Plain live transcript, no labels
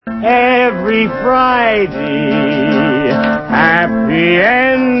every Friday. Happy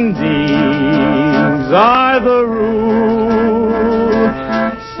endings are the rule.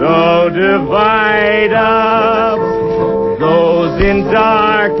 So divide up those in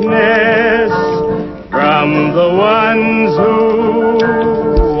darkness from the ones who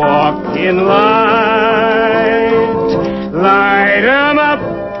walk in light. Light 'em up,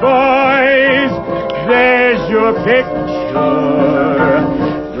 boys, there's your picture.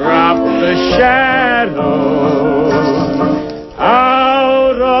 Drop the shadows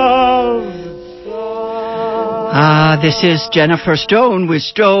out of sight. This is Jennifer Stone with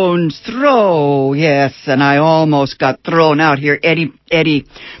Stone's Throw. Yes, and I almost got thrown out here. Eddie,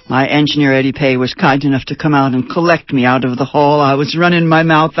 my engineer, Eddie Pay, was kind enough to come out and collect me out of the hall. I was running my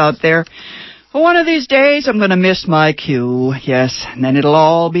mouth out there. One of these days, I'm going to miss my cue. Yes, and then it'll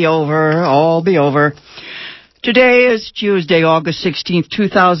all be over. Today is Tuesday, August 16th,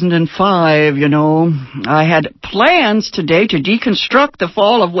 2005, you know. I had plans today to deconstruct the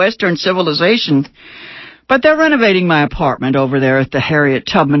fall of Western civilization, but they're renovating my apartment over there at the Harriet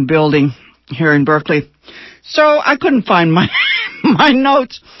Tubman building here in Berkeley. So I couldn't find my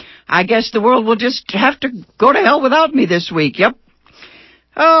notes. I guess the world will just have to go to hell without me this week, yep.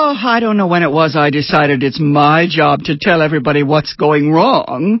 Oh, I don't know when it was I decided it's my job to tell everybody what's going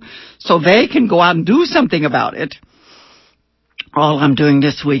wrong so they can go out and do something about it. All I'm doing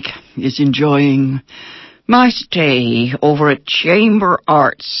this week is enjoying my stay over at Chamber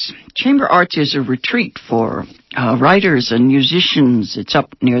Arts. Chamber Arts is a retreat for writers and musicians. It's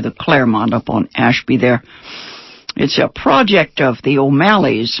up near the Claremont up on Ashby there. It's a project of the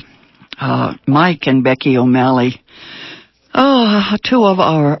O'Malleys, Mike and Becky O'Malley. Two of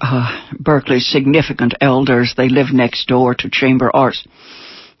our Berkeley's significant elders. They live next door to Chamber Arts.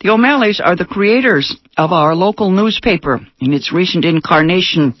 The O'Malleys are the creators of our local newspaper in its recent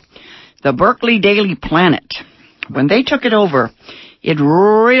incarnation, the Berkeley Daily Planet. When they took it over, it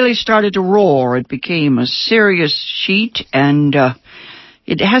really started to roar. It became a serious sheet, and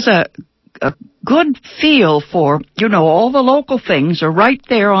it has a good feel for, you know, all the local things are right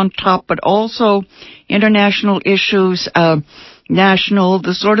there on top, but also international issues, national,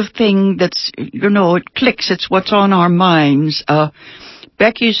 the sort of thing that's, you know, it clicks. It's what's on our minds.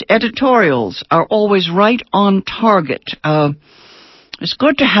 Becky's editorials are always right on target. It's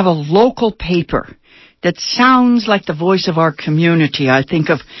good to have a local paper that sounds like the voice of our community. I think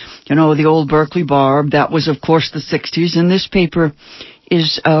of, you know, the old Berkeley Barb. That was, of course, the 60s, and this paper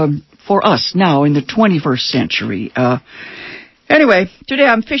is for us now in the 21st century. Anyway, today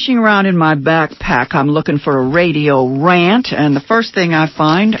I'm fishing around in my backpack. I'm looking for a radio rant, and the first thing I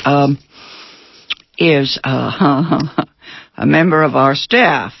find is a member of our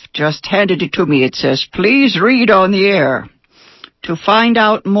staff just handed it to me. It says, please read on the air. To find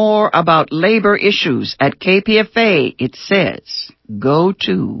out more about labor issues at KPFA, it says, go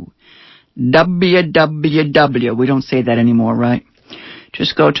to www. We don't say that anymore, right?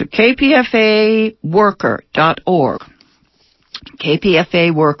 Just go to kpfaworker.org.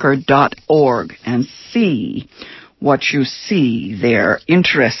 kpfaworker.org and see what you see there.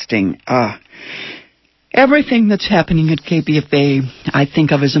 Interesting. Everything that's happening at KPFA, I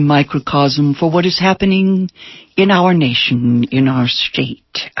think of as a microcosm for what is happening in our nation, in our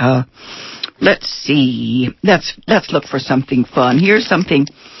state. Let's see. Let's look for something fun. Here's something.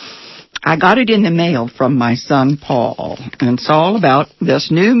 I got it in the mail from my son, Paul, and it's all about this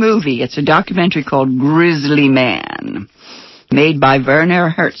new movie. It's a documentary called Grizzly Man, made by Werner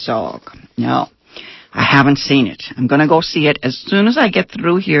Herzog. Now, I haven't seen it. I'm going to go see it as soon as I get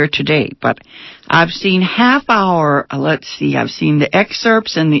through here today. But I've seen I've seen the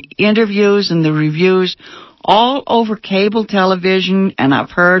excerpts and the interviews and the reviews all over cable television, and I've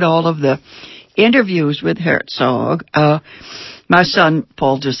heard all of the interviews with Herzog. My son,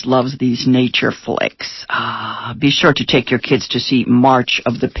 Paul, just loves these nature flicks. Be sure to take your kids to see March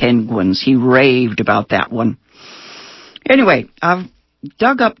of the Penguins. He raved about that one. Anyway, I've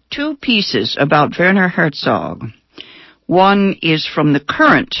dug up two pieces about Werner Herzog. One is from The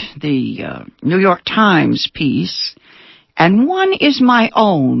Current, the New York Times piece, and one is my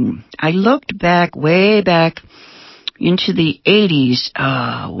own. I looked way back into the 80s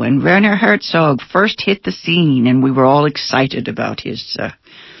when Werner Herzog first hit the scene, and we were all excited about his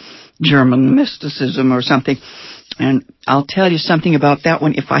German mysticism or something. And I'll tell you something about that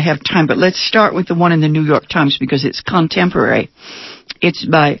one if I have time, but let's start with the one in the New York Times because it's contemporary. It's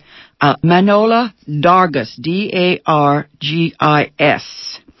by Manola Dargis, Dargis.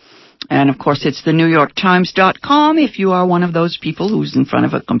 And, of course, it's the NewYorkTimes.com if you are one of those people who's in front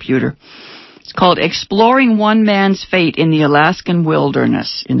of a computer. It's called Exploring One Man's Fate in the Alaskan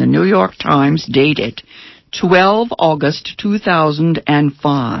Wilderness in the New York Times, dated 12 August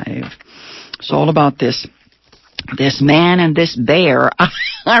 2005. It's all about this man and this bear.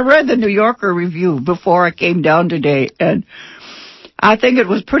 I read the New Yorker review before I came down today, and I think it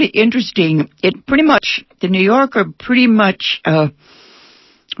was pretty interesting. The New Yorker pretty much,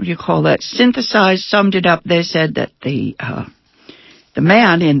 synthesized, summed it up. They said that the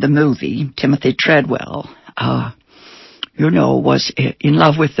man in the movie, Timothy Treadwell, was in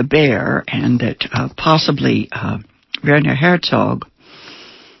love with the bear, and that possibly Werner Herzog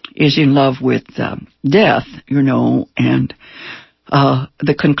is in love with death, and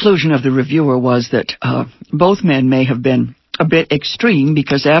the conclusion of the reviewer was that both men may have been a bit extreme,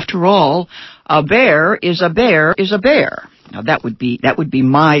 because after all, a bear is a bear is a bear. Now that would be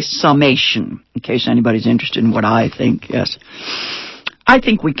my summation, in case anybody's interested in what I think. Yes, I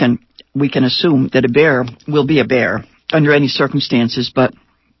think we can assume that a bear will be a bear under any circumstances, but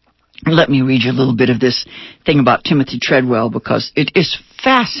let me read you a little bit of this thing about Timothy Treadwell, because it is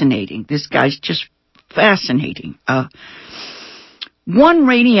fascinating. This guy's just fascinating. One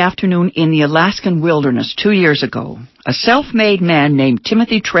rainy afternoon in the Alaskan wilderness 2 years ago, a self-made man named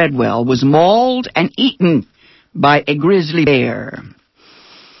Timothy Treadwell was mauled and eaten by a grizzly bear.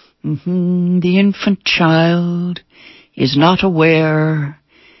 The infant child is not aware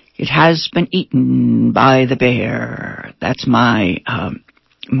it has been eaten by the bear. That's my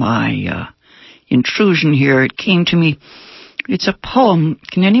intrusion here. It came to me. It's a poem.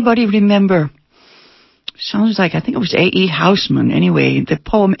 Can anybody remember? Sounds like, I think it was A.E. Housman. Anyway, the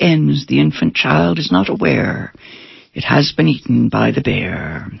poem ends, the infant child is not aware it has been eaten by the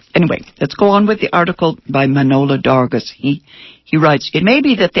bear. Anyway, let's go on with the article by Manola Dargis. He writes, it may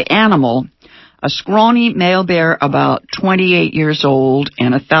be that the animal, a scrawny male bear about 28 years old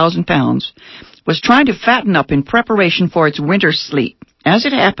and 1,000 pounds, was trying to fatten up in preparation for its winter sleep. As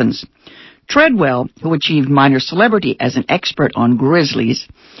it happens, Treadwell, who achieved minor celebrity as an expert on grizzlies,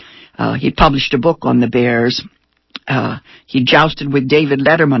 he published a book on the bears. He jousted with David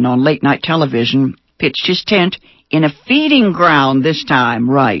Letterman on late-night television, pitched his tent in a feeding ground this time.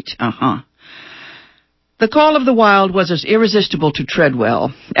 Right, The call of the wild was as irresistible to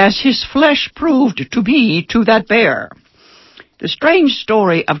Treadwell as his flesh proved to be to that bear. The strange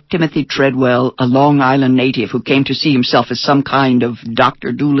story of Timothy Treadwell, a Long Island native who came to see himself as some kind of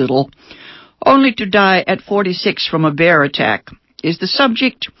Dr. Dolittle, only to die at 46 from a bear attack, is the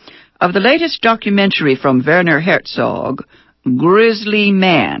subject of the latest documentary from Werner Herzog, Grizzly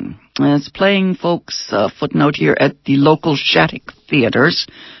Man. It's playing, folks, footnote here, at the local Shattuck Theaters,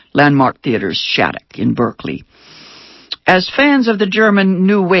 Landmark Theaters Shattuck in Berkeley. As fans of the German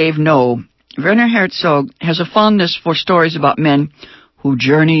New Wave know, Werner Herzog has a fondness for stories about men who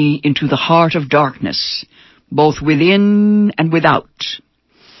journey into the heart of darkness, both within and without.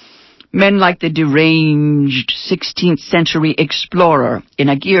 Men like the deranged 16th century explorer in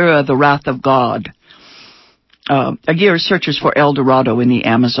Aguirre, the Wrath of God. Aguirre searches for El Dorado in the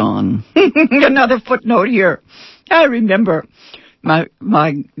Amazon. Another footnote here. I remember my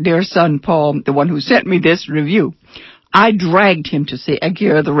dear son Paul, the one who sent me this review. I dragged him to see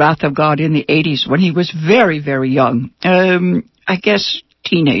Aguirre, the Wrath of God in the 80s when he was very, very young. I guess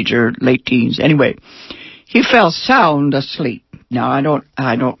teenager, late teens. Anyway, he fell sound asleep. Now, I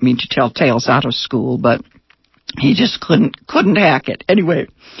don't mean to tell tales out of school, but he just couldn't hack it. Anyway,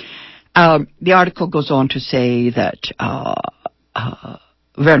 the article goes on to say that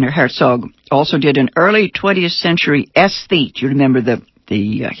Werner Herzog also did an early 20th century aesthete. You remember the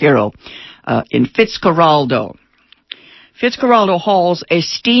hero in Fitzcarraldo. Fitzcarraldo hauls a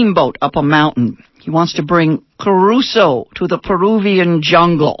steamboat up a mountain. He wants to bring Crusoe to the Peruvian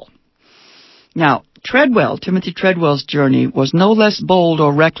jungle. Now, Timothy Treadwell's journey was no less bold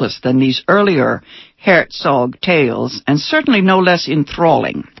or reckless than these earlier Herzog tales, and certainly no less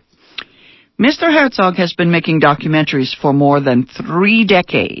enthralling. Mr. Herzog has been making documentaries for more than 3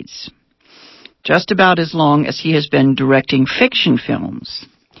 decades, just about as long as he has been directing fiction films.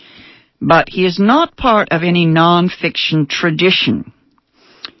 But he is not part of any non-fiction tradition.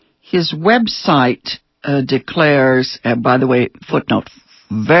 His website declares, by the way, footnote,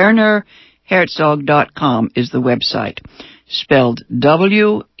 WernerHerzog.com is the website, spelled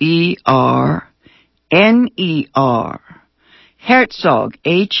W-E-R-N-E-R. Herzog,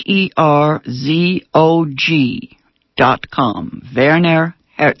 Herzog.com. Werner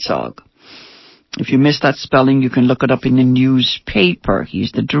Herzog. If you missed that spelling, you can look it up in the newspaper.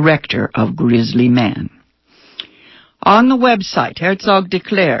 He's the director of Grizzly Man. On the website, Herzog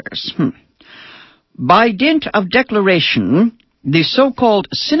declares, by dint of declaration, The so-called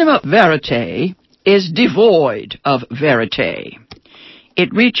cinema verite is devoid of verite.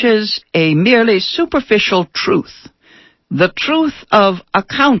 It reaches a merely superficial truth, the truth of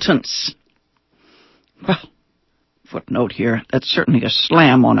accountants. Well, footnote here, that's certainly a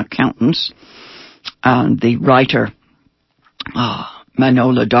slam on accountants. And the writer,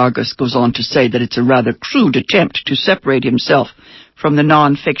 Manola Dargis, goes on to say that it's a rather crude attempt to separate himself from the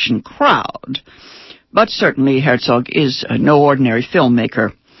non-fiction crowd. But certainly Herzog is no ordinary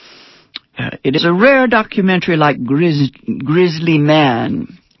filmmaker. It is a rare documentary like Grizzly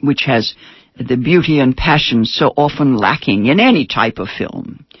Man, which has the beauty and passion so often lacking in any type of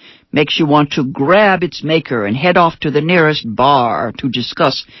film. Makes you want to grab its maker and head off to the nearest bar to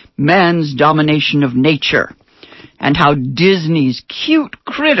discuss man's domination of nature and how Disney's cute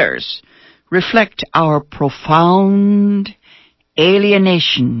critters reflect our profound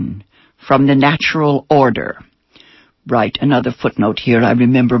alienation from the natural order. Right, another footnote here. I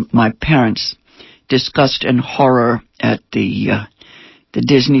remember my parents discussed in horror at the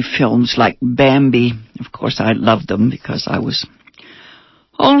Disney films like Bambi. Of course, I loved them because I was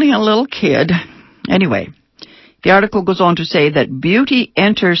only a little kid. Anyway, the article goes on to say that beauty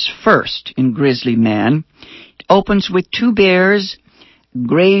enters first in Grizzly Man. It opens with two bears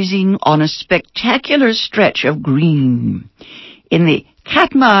grazing on a spectacular stretch of green in the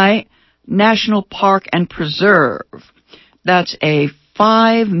Katmai National Park and Preserve. That's a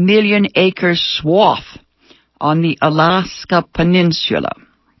 5 million acre swath on the Alaska Peninsula.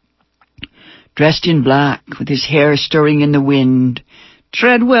 Dressed in black, with his hair stirring in the wind,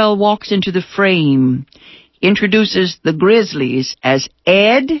 Treadwell walks into the frame, introduces the Grizzlies as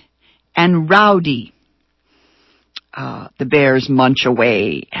Ed and Rowdy. The bears munch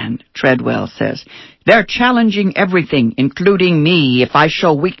away, and Treadwell says, "They're challenging everything, including me. If I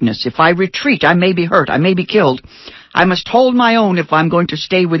show weakness, if I retreat, I may be hurt, I may be killed. I must hold my own if I'm going to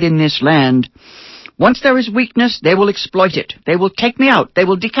stay within this land. Once there is weakness, they will exploit it. They will take me out. They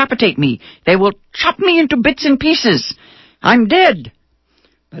will decapitate me. They will chop me into bits and pieces. I'm dead.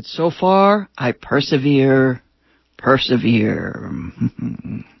 But so far, I persevere.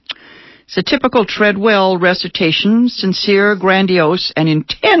 It's a typical Treadwell recitation, sincere, grandiose, and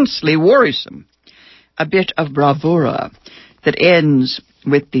intensely worrisome. A bit of bravura that ends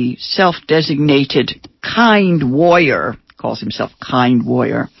with the self-designated kind warrior, calls himself kind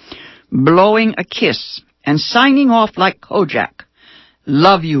warrior, blowing a kiss and signing off like Kojak.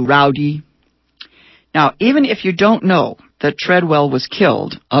 Love you, Rowdy. Now, even if you don't know that Treadwell was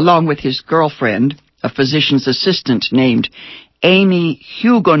killed, along with his girlfriend, a physician's assistant named Amy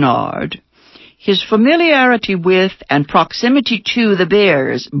Huguenard, his familiarity with and proximity to the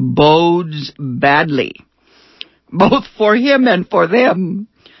bears bodes badly, both for him and for them.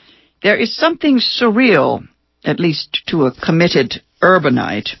 There is something surreal, at least to a committed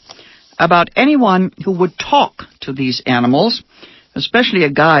urbanite, about anyone who would talk to these animals, especially a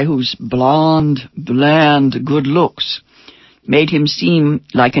guy whose blonde, bland good looks made him seem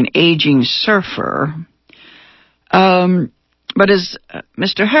like an aging surfer. But as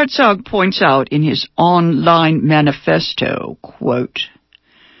Mr. Herzog points out in his online manifesto, quote,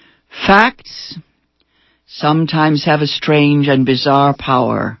 facts sometimes have a strange and bizarre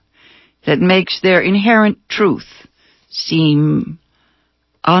power that makes their inherent truth seem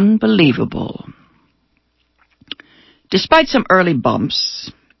unbelievable. Despite some early bumps,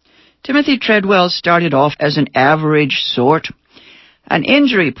 Timothy Treadwell started off as an average sort. An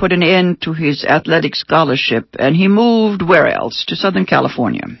injury put an end to his athletic scholarship, and he moved where else? To Southern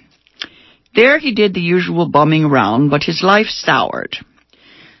California. There he did the usual bumming around, but his life soured.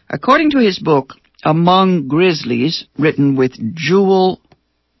 According to his book, Among Grizzlies, written with Jewel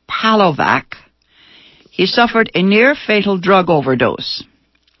Palovac, he suffered a near-fatal drug overdose.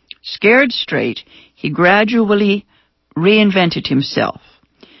 Scared straight, he gradually reinvented himself.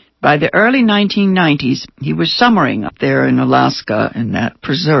 By the early 1990s, he was summering up there in Alaska in that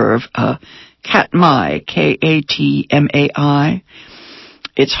preserve, Katmai, Katmai.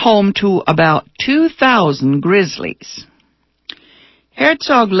 It's home to about 2,000 grizzlies.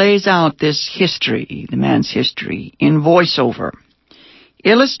 Herzog lays out this history, the man's history, in voiceover,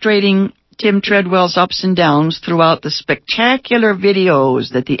 illustrating Tim Treadwell's ups and downs throughout the spectacular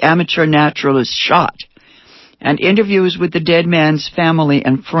videos that the amateur naturalist shot, and interviews with the dead man's family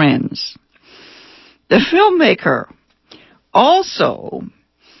and friends. The filmmaker also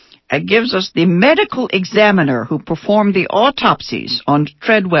gives us the medical examiner who performed the autopsies on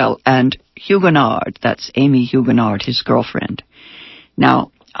Treadwell and Huguenard. That's Amy Huguenard, his girlfriend.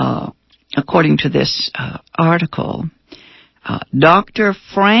 Now, according to this article, Dr.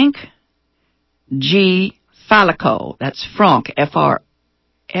 Frank G. Falco, that's Frank,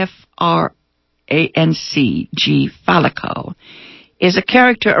 F-R-A-N-C, G. Falco, is a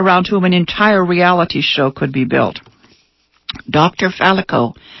character around whom an entire reality show could be built. Dr.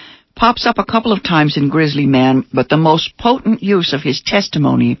 Falco pops up a couple of times in Grizzly Man, but the most potent use of his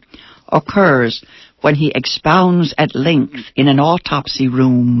testimony occurs when he expounds at length in an autopsy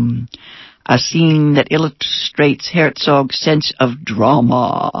room, a scene that illustrates Herzog's sense of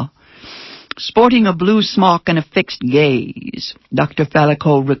drama. Sporting a blue smock and a fixed gaze, Dr.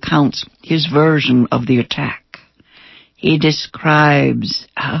 Falco recounts his version of the attack. He describes,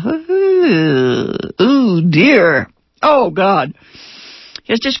 oh dear, oh God.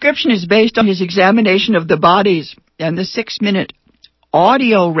 His description is based on his examination of the bodies and the 6-minute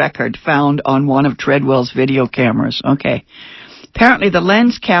audio record found on one of Treadwell's video cameras. Okay. Apparently the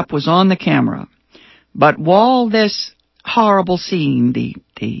lens cap was on the camera, but while this horrible scene, the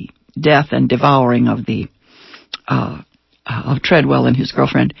death and devouring of of Treadwell and his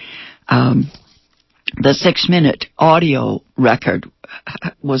girlfriend, the 6-minute audio record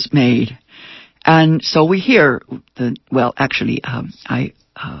was made. And so we hear I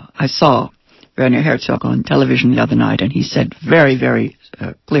saw Werner Herzog on television the other night, and he said very, very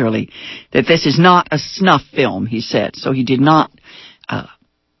clearly that this is not a snuff film, he said. So he did not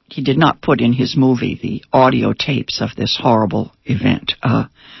put in his movie the audio tapes of this horrible event.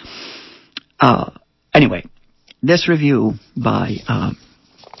 Anyway, this review by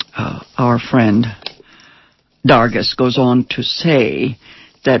our friend Dargis goes on to say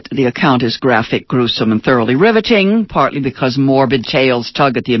that the account is graphic, gruesome, and thoroughly riveting, partly because morbid tales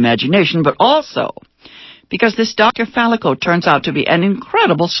tug at the imagination, but also because this Dr. Falco turns out to be an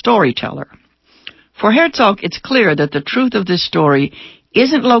incredible storyteller. For Herzog, it's clear that the truth of this story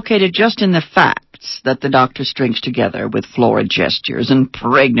isn't located just in the facts that the doctor strings together with florid gestures and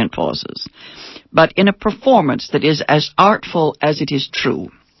pregnant pauses, but in a performance that is as artful as it is true.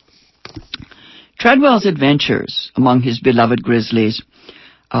 Treadwell's adventures among his beloved grizzlies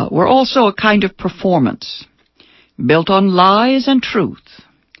were also a kind of performance, built on lies and truth,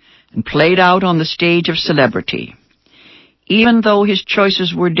 and played out on the stage of celebrity. Even though his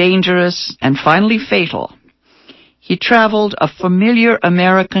choices were dangerous and finally fatal, he traveled a familiar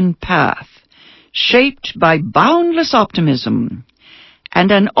American path, shaped by boundless optimism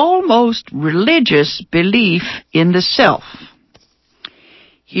and an almost religious belief in the self.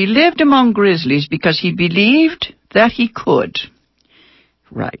 He lived among grizzlies because he believed that he could.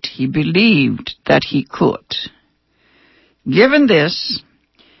 Right, he believed that he could. Given this,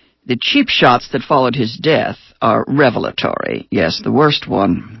 the cheap shots that followed his death are revelatory. Yes, the worst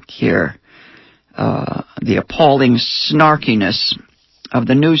one here, the appalling snarkiness of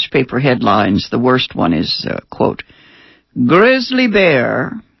the newspaper headlines. The worst one is, quote, "Grizzly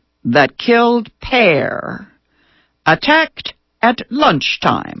bear that killed pair attacked at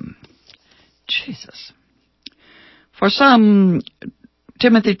lunchtime." Jesus. For some,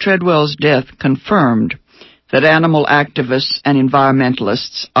 Timothy Treadwell's death confirmed that animal activists and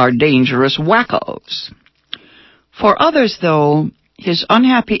environmentalists are dangerous wackos. For others, though, his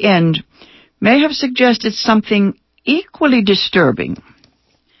unhappy end may have suggested something equally disturbing.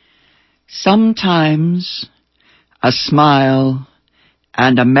 Sometimes a smile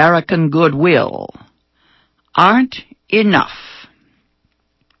and American goodwill aren't enough.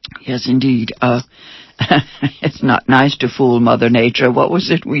 Yes, indeed. It's not nice to fool Mother Nature. What was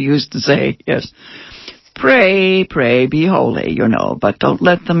it we used to say? Yes. Pray, pray, be holy, but don't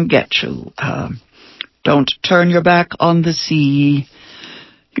let them get you. Don't turn your back on the sea.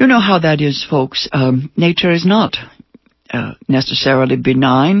 You know how that is, folks. Nature is not necessarily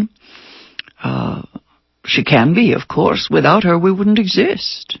benign. She can be, of course. Without her, we wouldn't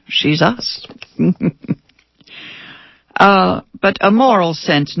exist. She's us. But a moral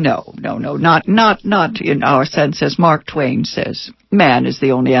sense, no, not in our sense, as Mark Twain says. Man is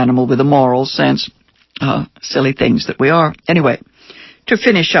the only animal with a moral sense. Silly things that we are. Anyway, to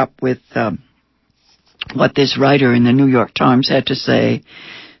finish up with what this writer in the New York Times had to say,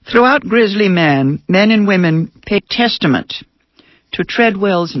 throughout Grizzly Man, men and women paid testament to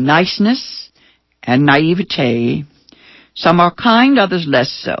Treadwell's niceness and naivete. Some are kind, others less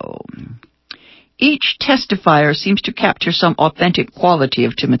so. Each testifier seems to capture some authentic quality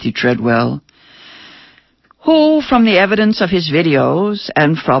of Timothy Treadwell, who, from the evidence of his videos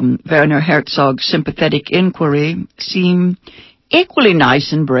and from Werner Herzog's sympathetic inquiry, seem equally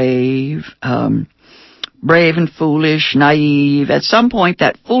nice and brave and foolish, naive. At some point,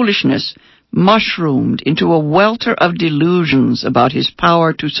 that foolishness mushroomed into a welter of delusions about his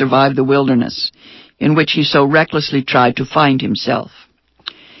power to survive the wilderness in which he so recklessly tried to find himself.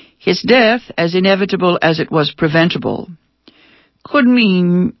 His death, as inevitable as it was preventable, could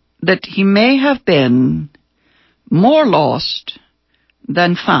mean that he may have been more lost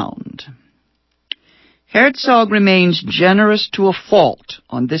than found. Herzog remains generous to a fault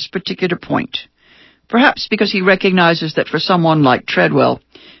on this particular point, perhaps because he recognizes that for someone like Treadwell,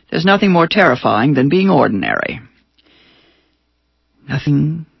 there's nothing more terrifying than being ordinary.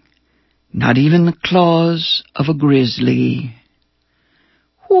 Nothing, not even the claws of a grizzly.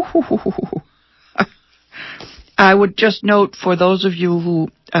 I would just note for those of you who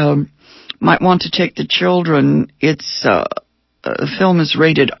might want to take the children, the film is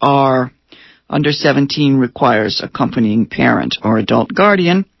rated R. Under 17 requires accompanying parent or adult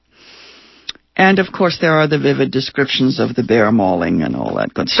guardian. And, of course, there are the vivid descriptions of the bear mauling and all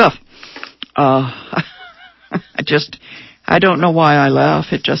that good stuff. I don't know why I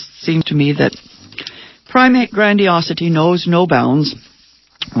laugh. It just seems to me that primate grandiosity knows no bounds.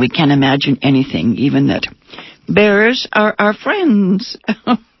 We can imagine anything, even that bears are our friends.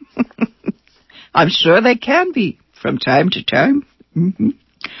 I'm sure they can be from time to time. Mm-hmm.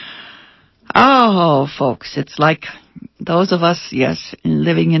 Oh, folks, it's like those of us, yes,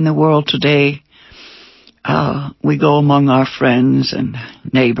 living in the world today, we go among our friends and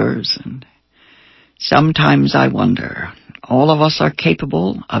neighbors, and sometimes I wonder, all of us are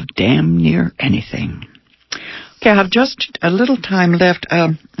capable of damn near anything. Okay, I have just a little time left.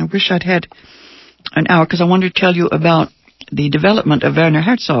 I wish I'd had an hour, because I wanted to tell you about the development of Werner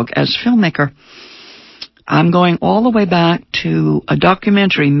Herzog as filmmaker. I'm going all the way back to a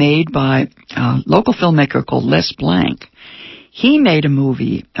documentary made by a local filmmaker called Les Blank. He made a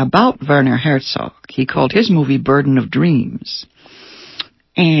movie about Werner Herzog. He called his movie Burden of Dreams.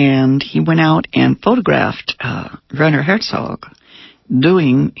 And he went out and photographed Werner Herzog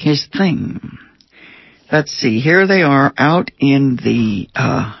doing his thing. Let's see, here they are out in the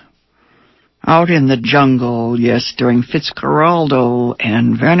jungle, yes, during Fitzcarraldo,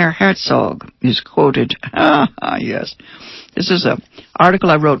 and Werner Herzog is quoted. Yes. This is an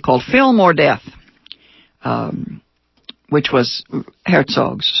article I wrote called Film or Death, which was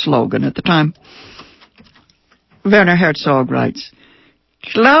Herzog's slogan at the time. Werner Herzog writes,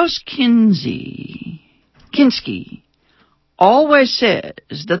 Klaus Kinski always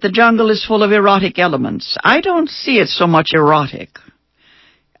says that the jungle is full of erotic elements. I don't see it so much erotic.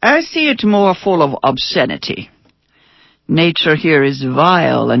 I see it more full of obscenity. Nature here is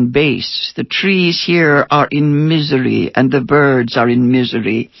vile and base. The trees here are in misery, and the birds are in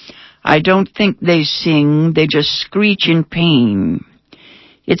misery. I don't think they sing, they just screech in pain.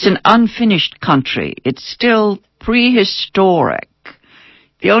 It's an unfinished country. It's still prehistoric.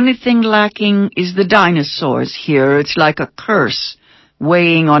 The only thing lacking is the dinosaurs here. It's like a curse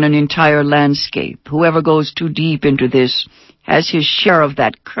weighing on an entire landscape. Whoever goes too deep into this has his share of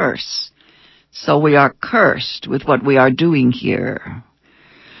that curse. So we are cursed with what we are doing here.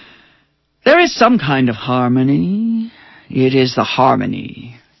 There is some kind of harmony. It is the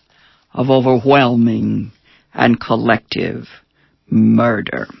harmony of overwhelming and collective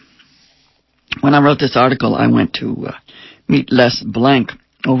murder. When I wrote this article, I went to meet Les Blank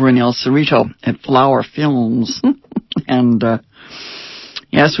over in El Cerrito at Flower Films. And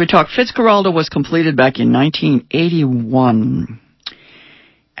yes, we talked. Fitzcarraldo was completed back in 1981.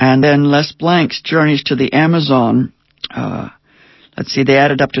 And then Les Blank's journeys to the Amazon, they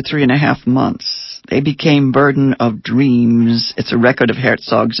added up to 3.5 months. They became Burden of Dreams. It's a record of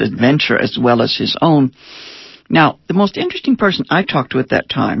Herzog's adventure as well as his own. Now, the most interesting person I talked to at that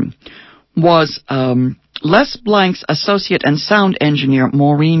time was Les Blank's associate and sound engineer,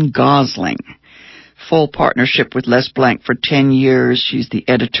 Maureen Gosling. Full partnership with Les Blank for 10 years. She's the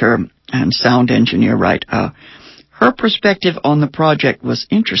editor and sound engineer, right? Her perspective on the project was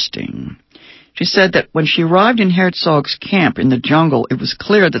interesting. She said that when she arrived in Herzog's camp in the jungle, it was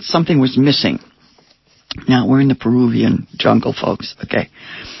clear that something was missing. Now, we're in the Peruvian jungle, folks, okay?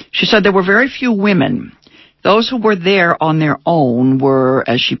 She said there were very few women. Those who were there on their own were,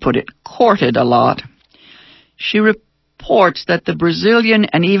 as she put it, courted a lot. She reports that the Brazilian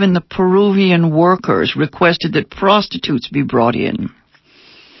and even the Peruvian workers requested that prostitutes be brought in.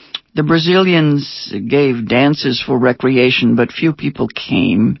 The Brazilians gave dances for recreation, but few people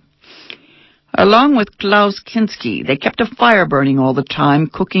came. Along with Klaus Kinski, they kept a fire burning all the time,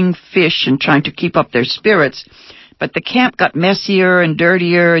 cooking fish and trying to keep up their spirits. But the camp got messier and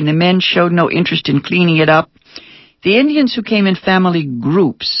dirtier, and the men showed no interest in cleaning it up. The Indians who came in family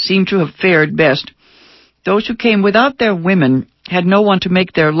groups seemed to have fared best. Those who came without their women had no one to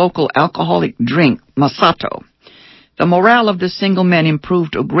make their local alcoholic drink, masato. The morale of the single men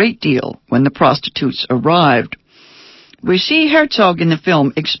improved a great deal when the prostitutes arrived. We see Herzog in the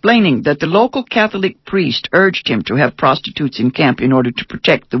film explaining that the local Catholic priest urged him to have prostitutes in camp in order to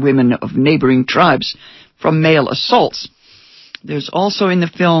protect the women of neighboring tribes from male assaults. There's also in the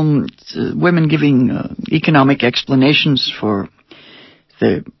film women giving economic explanations for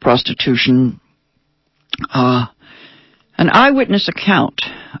the prostitution. An eyewitness account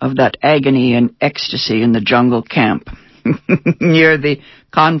of that agony and ecstasy in the jungle camp near the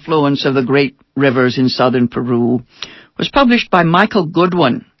confluence of the great rivers in southern Peru was published by Michael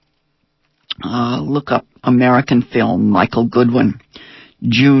Goodwin. Look up American film, Michael Goodwin,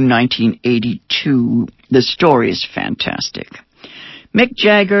 June 1982. The story is fantastic. Mick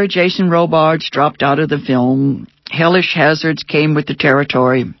Jagger, Jason Robards dropped out of the film. Hellish hazards came with the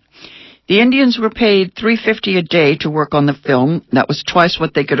territory. The Indians were paid $3.50 a day to work on the film. That was twice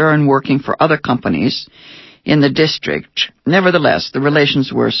what they could earn working for other companies in the district. Nevertheless, the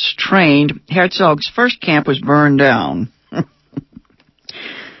relations were strained. Herzog's first camp was burned down.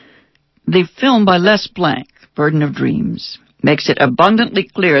 The film by Les Blanc, Burden of Dreams, makes it abundantly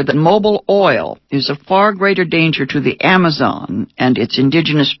clear that Mobil oil is a far greater danger to the Amazon and its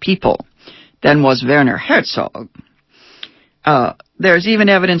indigenous people than was Werner Herzog. There's even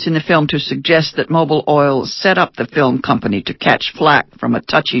evidence in the film to suggest that Mobil Oil set up the film company to catch flack from a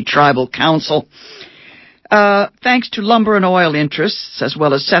touchy tribal council. Thanks to lumber and oil interests, as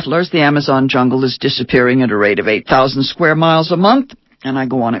well as settlers, the Amazon jungle is disappearing at a rate of 8,000 square miles a month. And I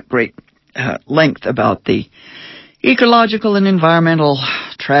go on at great length about the ecological and environmental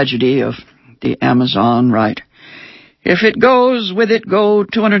tragedy of the Amazon, right? If it goes, with it go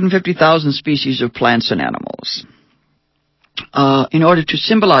 250,000 species of plants and animals. In order to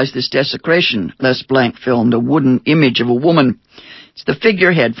symbolize this desecration, Les Blanc filmed a wooden image of a woman. It's the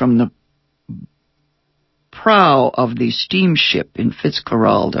figurehead from the prow of the steamship in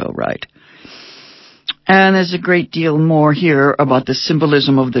Fitzcarraldo, right? And there's a great deal more here about the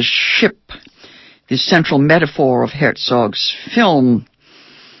symbolism of the ship, the central metaphor of Herzog's film.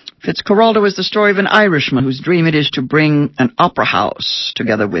 Fitzcarraldo is the story of an Irishman whose dream it is to bring an opera house,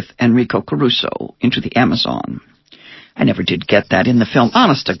 together with Enrico Caruso, into the Amazon. I never did get that in the film.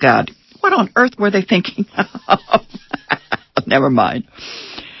 Honest to God, what on earth were they thinking of? Never mind.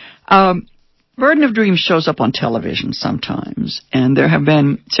 Burden of Dreams shows up on television sometimes, and there have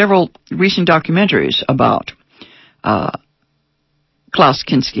been several recent documentaries about Klaus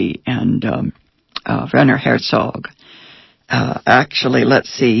Kinski and Werner Herzog. Actually, let's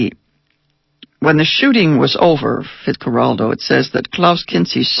see. When the shooting was over, Fitzcarraldo, it says that Klaus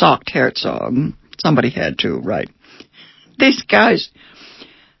Kinski socked Herzog. Somebody had to, right? These guys,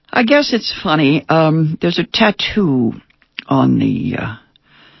 I guess it's funny. There's a tattoo on the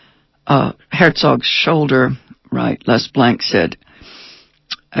Herzog's shoulder, right? Les Blanc said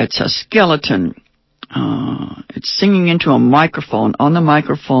it's a skeleton. It's singing into a microphone. On the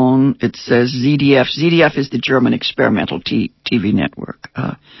microphone, it says ZDF. ZDF is the German experimental TV network.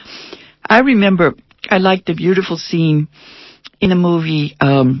 I remember I liked the beautiful scene in a movie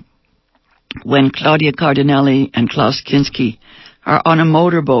when Claudia Cardinelli and Klaus Kinski are on a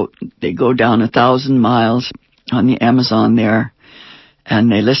motorboat. They go down 1,000 miles on the Amazon there,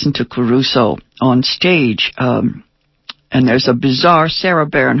 and they listen to Caruso on stage. And there's a bizarre Sarah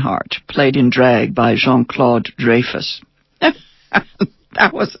Bernhardt, played in drag by Jean-Claude Dreyfus.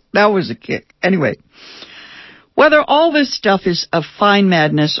 That was a kick. Anyway, whether all this stuff is of fine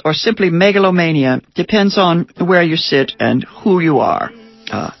madness or simply megalomania depends on where you sit and who you are.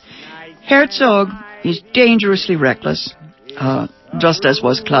 Herzog is dangerously reckless, just as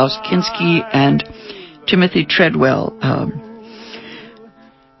was Klaus Kinski and Timothy Treadwell.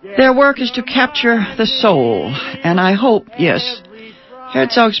 Their work is to capture the soul, and I hope, yes,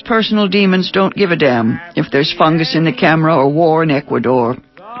 Herzog's personal demons don't give a damn if there's fungus in the camera or war in Ecuador.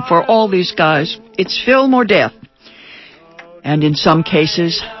 For all these guys, it's film or death. And in some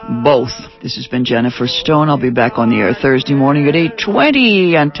cases, both. This has been Jennifer Stone. I'll be back on the air Thursday morning at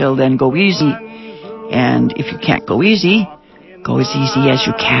 8:20. Until then, go easy. And if you can't go easy, go as easy as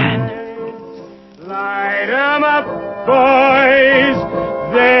you can. Light 'em up, boys.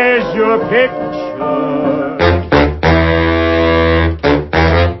 There's your picture.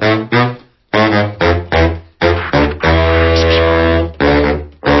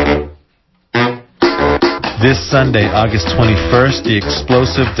 This Sunday, August 21st, the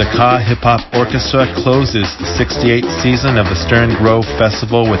explosive Dakar Hip Hop Orchestra closes the 68th season of the Stern Grove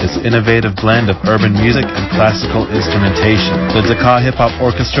Festival with its innovative blend of urban music and classical instrumentation. The Dakar Hip Hop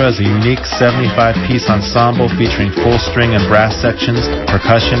Orchestra is a unique 75-piece ensemble featuring full string and brass sections,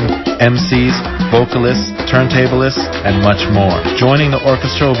 percussion, MCs, vocalists, turntablists, and much more. Joining the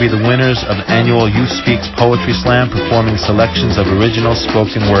orchestra will be the winners of the annual Youth Speaks Poetry Slam, performing selections of original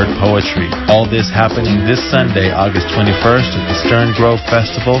spoken word poetry. All this happening this Sunday, August 21st at the Stern Grove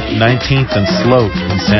Festival, 19th and Sloat in San